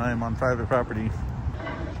moment I am on private property.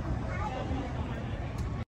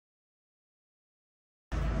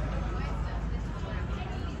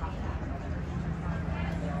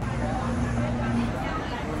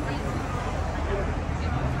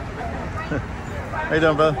 How you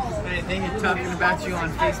doing, bud? Hey, they were talking about you on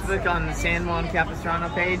Facebook on the San Juan Capistrano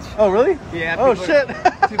page. Oh, really? Yeah. Oh, shit.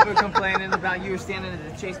 People are complaining about you were standing at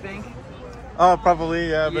the Chase Bank. Oh,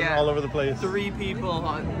 probably. Yeah, I've been all over the place. 3 people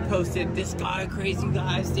posted, this guy, crazy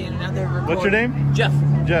guy, standing out there recording. What's your name? Jeff.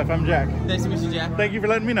 Jeff, I'm Jack. Nice to meet you, Jack. Thank you for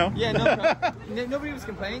letting me know. Yeah, no problem. Nobody was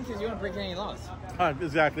complaining because you don't break any laws.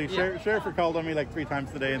 Exactly. Yeah. Sheriff called on me like 3 times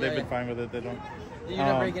today, and they've been fine with it. They don't. You're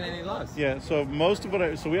not breaking any laws. Yeah, so most of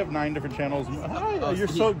what so we have 9 different channels. Hi, you're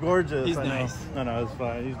so gorgeous. He's I know. nice. No, it's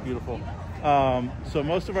fine. He's beautiful. So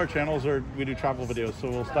most of our channels we do travel videos. So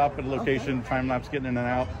we'll stop at a location, time lapse getting in and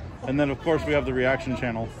out. And then, of course, we have the reaction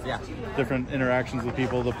channel. Yeah. Different interactions with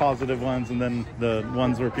people, the positive ones, and then the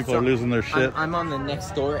ones where people are losing their shit. I'm on the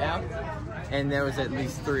Next Door app, and there was at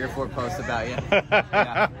least 3 or 4 posts about you.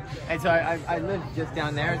 Yeah. And so I live just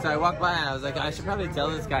down there, and so I walked by, and I was like, I should probably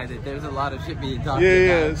tell this guy that there's a lot of shit being talked about.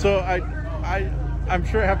 Yeah. So I'm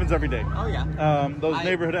sure it happens every day. Oh, yeah. Those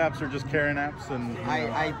neighborhood apps are just Karen apps. And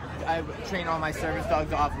I train all my service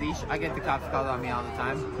dogs off leash. I get the cops called on me all the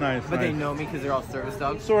time. Nice. But they know me because they're all service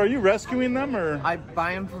dogs. So are you rescuing them, or? I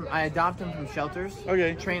adopt them from shelters.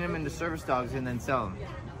 Okay. Train them into service dogs and then sell them.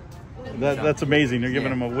 That's amazing. You're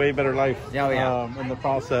giving them a way better life. In the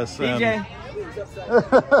process. PJ.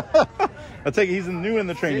 I take it he's new in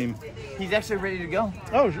the training. He's actually ready to go.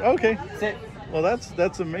 Oh, okay. Sit. Well,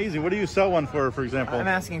 that's amazing. What do you sell one for example? I'm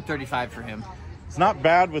asking 35 for him. It's not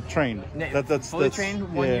bad with trained. That's fully trained,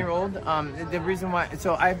 1-year-old. The reason why,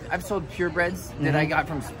 so I've sold purebreds that I got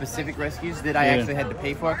from specific rescues that I actually had to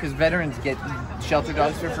pay for, because veterans get shelter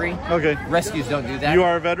dogs for free. Okay. Rescues don't do that. You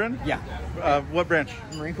are a veteran? Yeah. What branch?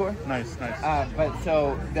 Marine Corps. Nice. But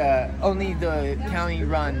so only the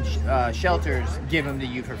county-run shelters give them to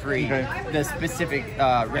you for free. Okay. The specific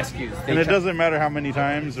rescues. And it doesn't matter how many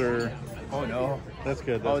times, or? Oh no. That's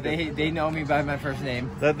good. They know me by my first name.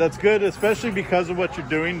 That's good, especially because of what you're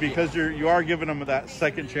doing, because you are giving them that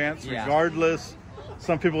second chance, regardless.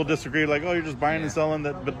 Some people disagree, like, oh, you're just buying and selling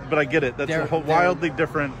that, but I get it. That's wildly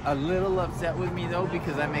different. A little upset with me though,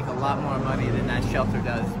 because I make a lot more money than that shelter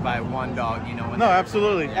does by one dog, you know. No,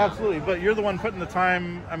 absolutely, absolutely. But you're the one putting the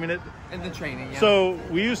time. I mean, and the training. Yeah. So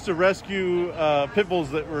we used to rescue pit bulls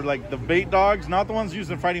that were like the bait dogs, not the ones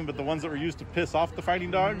used in fighting, but the ones that were used to piss off the fighting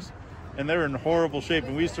dogs. And they were in horrible shape,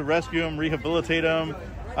 and we used to rescue them, rehabilitate them,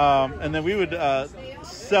 and then we would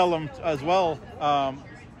sell them as well,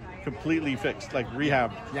 completely fixed, like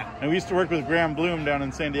rehab. Yeah. And we used to work with Graham Bloom down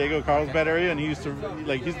in San Diego, Carlsbad area, and he used to,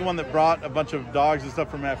 he's the one that brought a bunch of dogs and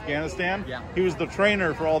stuff from Afghanistan. Yeah. He was the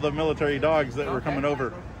trainer for all the military dogs that were coming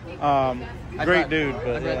over. Great dude.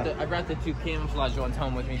 But, I brought the 2 camouflage ones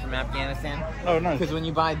home with me from Afghanistan. Oh, nice. Because when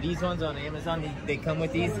you buy these ones on Amazon, they come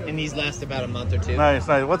with these, and these last about a month or 2. Nice.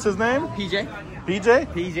 What's his name? PJ.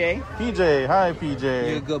 PJ? PJ. PJ. Hi, PJ.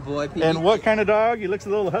 You're a good boy, PJ. And what kind of dog? He looks a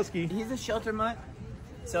little husky. He's a shelter mutt,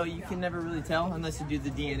 so you can never really tell unless you do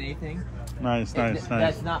the DNA thing. Nice.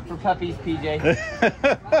 That's not for puppies, PJ.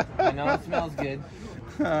 I know it smells good.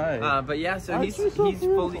 But yeah, so he's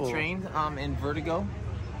fully trained in vertigo.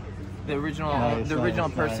 The original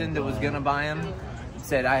person that was gonna buy him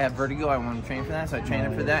said, I have vertigo, I want to train for that, so I trained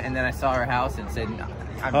him for that, and then I saw her house and said,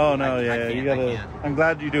 I'm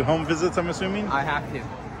glad you do home visits, I'm assuming? I have to.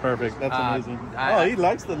 Perfect, that's amazing. He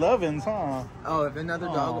likes the love-ins, huh? Oh, if another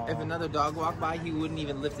dog walked by, he wouldn't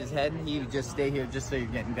even lift his head, he would just stay here just so you're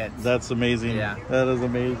getting beds. That's amazing. Yeah. That is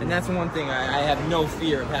amazing. And that's one thing, I have no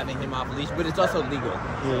fear of having him off leash, but it's also legal.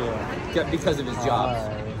 Yeah. Because of his jobs.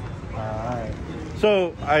 All right.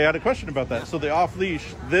 So I had a question about that. So the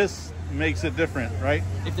off-leash, this makes it different, right?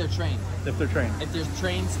 If they're trained. If they're trained. If they're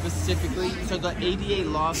trained specifically. So the ADA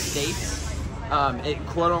law states, it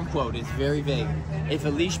quote unquote, is very vague. If a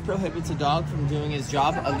leash prohibits a dog from doing his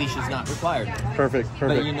job, a leash is not required. Perfect.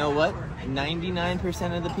 But you know what?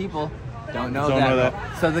 99% of the people don't know that.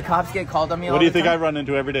 So the cops get called on me all the time. What do you think I run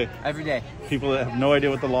into every day? Every day. People that have no idea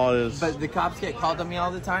what the law is. But the cops get called on me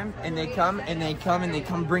all the time, and they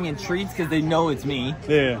come bringing treats because they know it's me.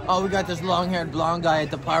 Yeah. Oh, we got this long-haired blonde guy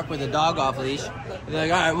at the park with a dog off leash. They're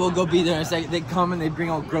like, all right, we'll go be there in a second. They come and they bring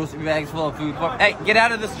all grocery bags full of food. Hey, get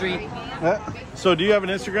out of the street. So do you have an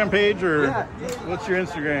Instagram page, or what's your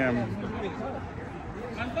Instagram?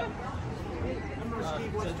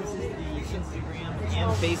 And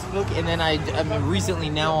Facebook, and then I'm recently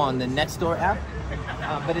now on the Nextdoor app,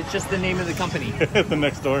 but it's just the name of the company. The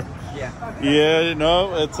Nextdoor. Yeah. Yeah,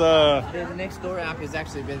 no, it's the Nextdoor app has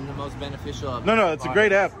actually been the most beneficial. No, it's a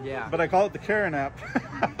great app. Yeah. But I call it the Karen app.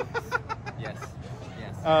 Yes.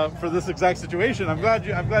 For this exact situation, I'm glad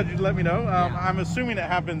you let me know. I'm assuming it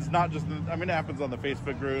happens not just. It happens on the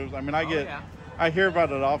Facebook groups. I mean, I hear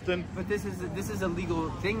about it often. But this is a legal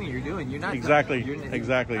thing that you're doing. You're not exactly.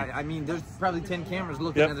 I mean, there's probably 10 cameras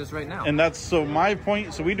looking at this right now. And that's my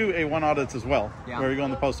point. So we do A1 audits as well, where we go in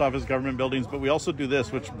the post office, government buildings, but we also do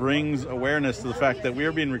this, which brings awareness to the fact that we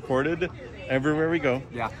are being recorded everywhere we go.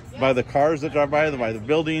 Yeah. By the cars that drive by the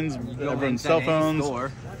buildings, everyone's cell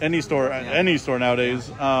phones, any store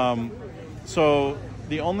nowadays. So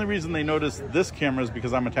the only reason they notice this camera is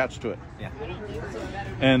because I'm attached to it. Yeah.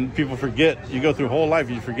 And people forget. You go through whole life,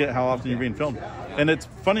 you forget how often you're being filmed. And it's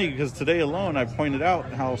funny because today alone, I pointed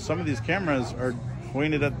out how some of these cameras are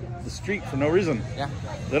pointed at the street for no reason. Yeah.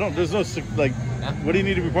 They don't. There's no like. Yeah. What do you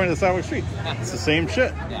need to be pointing at the sidewalk street? Yeah. It's the same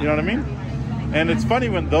shit. Yeah. You know what I mean? And it's funny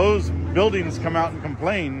when those buildings come out and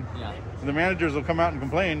complain. Yeah. The managers will come out and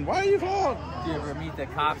complain. Why are you following? Do you ever meet the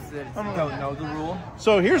cops that don't know the rule?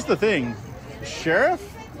 So here's the thing,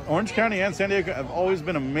 Sheriff, Orange County and San Diego have always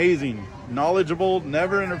been amazing, knowledgeable,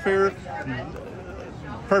 never interfere.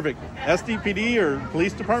 Perfect. SDPD or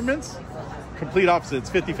police departments, complete opposite. It's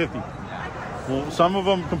 50-50. Well, some of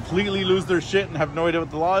them completely lose their shit and have no idea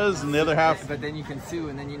what the law is, and the other half... But then you can sue,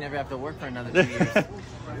 and then you never have to work for another 2 years.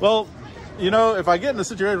 Well, you know, if I get in a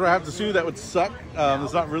situation where I have to sue, that would suck.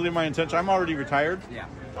 It's not really my intention. I'm already retired. Yeah.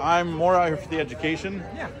 I'm more out here for the education.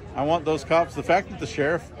 Yeah. I want those cops. The fact that the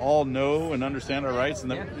sheriff all know and understand our rights,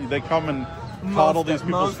 and that they come and coddle these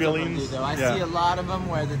people's feelings. I see a lot of them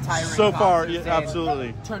where the tyrant so far, cops are yeah, saying,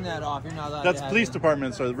 absolutely. Turn that off. You're not allowed. That's to police have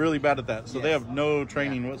departments are really bad at that, so Yes. they have no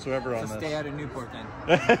training whatsoever on So this. stay out of Newport then.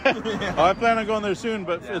 Oh, I plan on going there soon,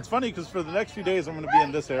 but it's funny because for the next few days I'm going to be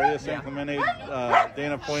in this area, San Clemente,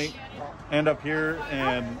 Dana Point, and up here,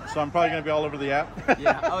 and so I'm probably going to be all over the app.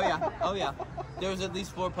 Yeah. Oh yeah. Oh yeah. There was at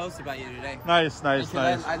least 4 posts about you today. Nice.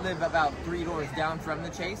 I live about 3 doors down from the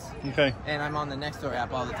Chase. Okay. And I'm on the Nextdoor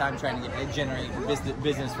app all the time trying to generate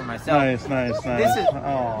business for myself. Nice.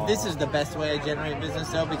 This is the best way I generate business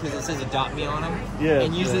though, because it says adopt me on him. Yeah.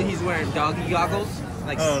 And usually he's wearing doggy goggles,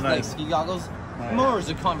 like ski goggles. Nice. More as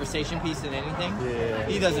a conversation piece than anything. Yeah.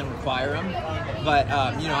 He doesn't require them, but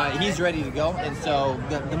you know, he's ready to go, and so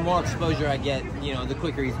the more exposure I get, you know, the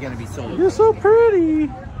quicker he's going to be sold. You're so pretty.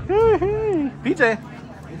 Hey.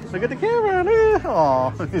 PJ, look at the camera. Oh,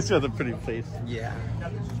 he's got a pretty face. Yeah.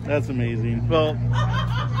 That's amazing. Well,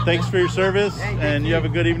 thanks for your service, Hey, and you have a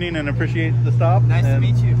good evening, and appreciate the stop. Nice to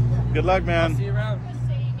meet you. Good luck, man. I'll see you around.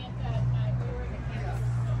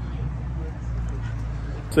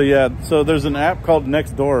 So yeah, so there's an app called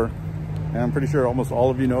Nextdoor, and I'm pretty sure almost all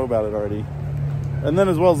of you know about it already. And then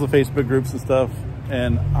as well as the Facebook groups and stuff.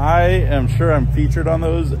 And I am sure I'm featured on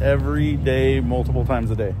those every day, multiple times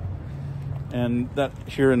a day. And that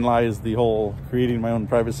herein lies the whole creating my own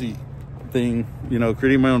privacy thing. You know,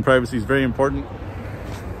 creating my own privacy is very important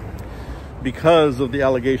because of the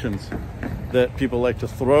allegations that people like to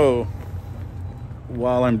throw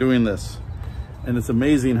while I'm doing this. And it's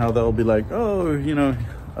amazing how they'll be like, oh, you know,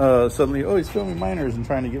 suddenly, oh, he's filming minors and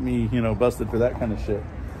trying to get me, you know, busted for that kind of shit.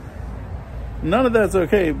 None of that's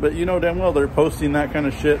okay, but you know damn well they're posting that kind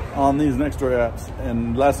of shit on these Nextdoor apps.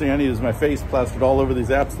 And last thing I need is my face plastered all over these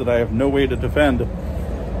apps that I have no way to defend,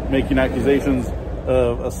 making accusations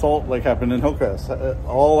of assault like happened in Hillcrest.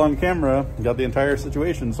 All on camera, got the entire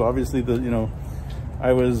situation. So obviously, you know,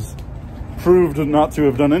 I was proved not to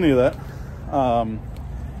have done any of that.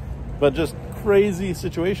 But just crazy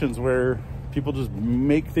situations where people just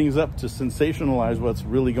make things up to sensationalize what's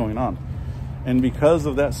really going on. And because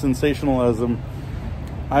of that sensationalism,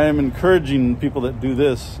 I am encouraging people that do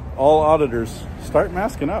this, all auditors, start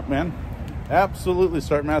masking up, man. Absolutely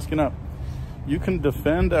start masking up. You can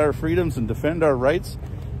defend our freedoms and defend our rights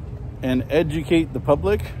and educate the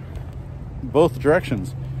public both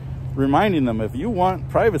directions. Reminding them, if you want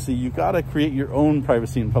privacy, you got to create your own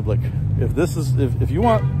privacy in public. If you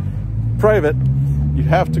want private, you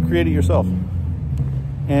have to create it yourself.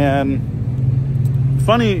 And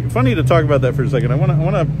funny to talk about that for a second. I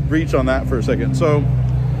want to reach on that for a second. So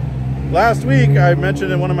last week I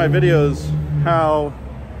mentioned in one of my videos how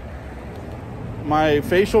my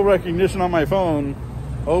facial recognition on my phone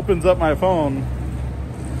opens up my phone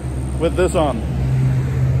with this on.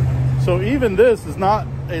 So even this is not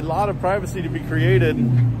a lot of privacy to be created.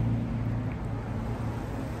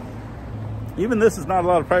 Even this is not a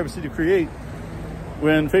lot of privacy to create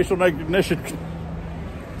when facial recognition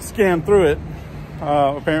scan through it,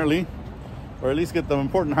 apparently, or at least get the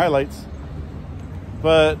important highlights.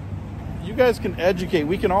 But you guys can educate,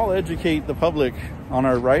 we can all educate the public on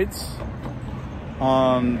our rights,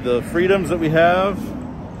 on the freedoms that we have,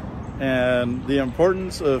 and the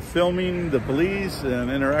importance of filming the police and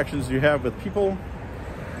interactions you have with people.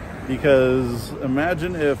 Because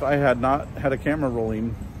imagine if I had not had a camera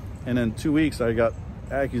rolling and in 2 weeks I got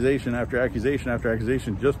accusation after accusation after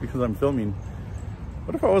accusation just because I'm filming.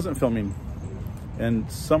 What if I wasn't filming and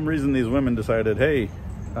some reason these women decided, hey,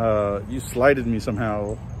 you slighted me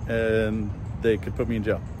somehow, and they could put me in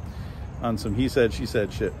jail on some he said, she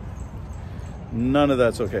said shit? None of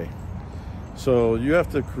that's okay. So you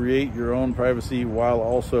have to create your own privacy while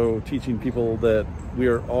also teaching people that we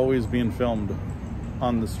are always being filmed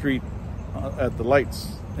on the street, at the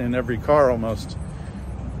lights, in every car almost.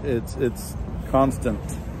 It's constant.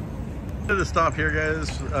 I'm gonna stop here, guys,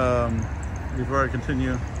 before I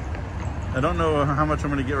continue. I don't know how much I'm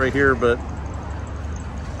gonna get right here, but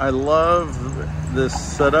I love this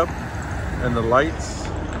setup and the lights.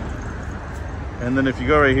 And then if you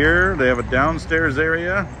go right here, they have a downstairs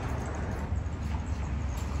area,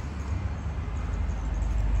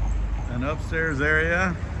 an upstairs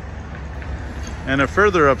area, and a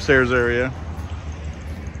further upstairs area.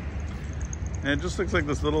 And it just looks like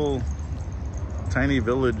this little tiny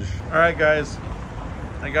village. All right, guys,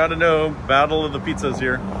 I gotta know, battle of the pizzas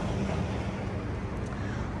here.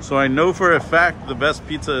 So I know for a fact the best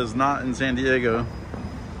pizza is not in San Diego.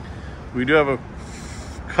 We do have a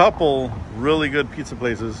couple really good pizza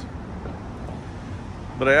places,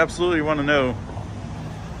 but I absolutely want to know,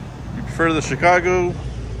 you prefer the Chicago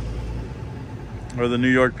or the New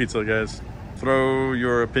York pizza, guys? Throw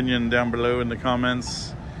your opinion down below in the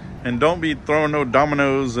comments, and don't be throwing no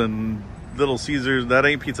Domino's and Little Caesars. That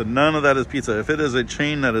ain't pizza. None of that is pizza. If it is a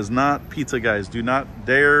chain, that is not pizza, guys. Do not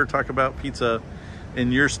dare talk about pizza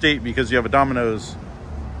in your state because you have a Domino's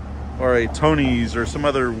or a Tony's or some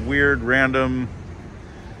other weird random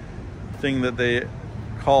thing that they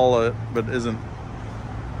call it but isn't.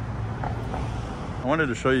 I wanted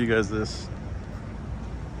to show you guys this.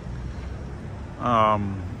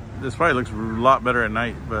 This probably looks a lot better at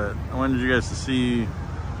night, but I wanted you guys to see.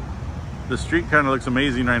 The street kind of looks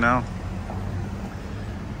amazing right now.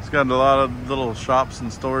 It's got a lot of little shops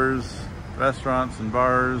and stores, restaurants and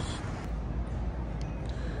bars.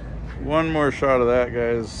 One more shot of that,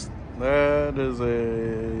 guys. That is a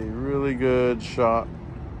really good shot.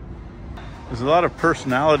 There's a lot of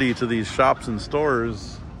personality to these shops and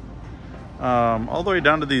stores. All the way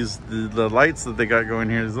down to these, the lights that they got going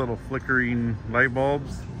here, these little flickering light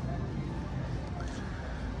bulbs.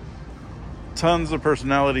 Tons of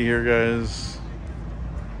personality here, guys.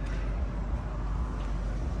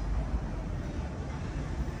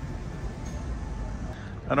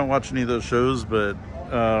 I don't watch any of those shows, but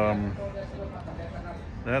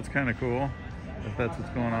that's kind of cool if that's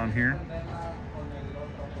what's going on here.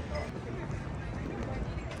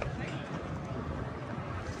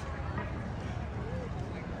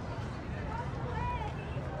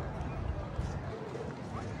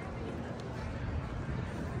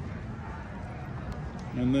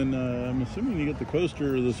 And then I'm assuming you get the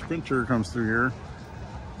coaster or the Sprinter comes through here.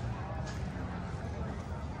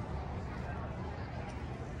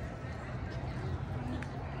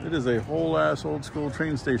 It is a whole ass old school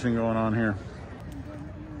train station going on here.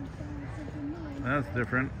 That's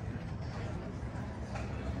different.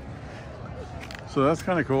 So that's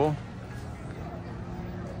kind of cool.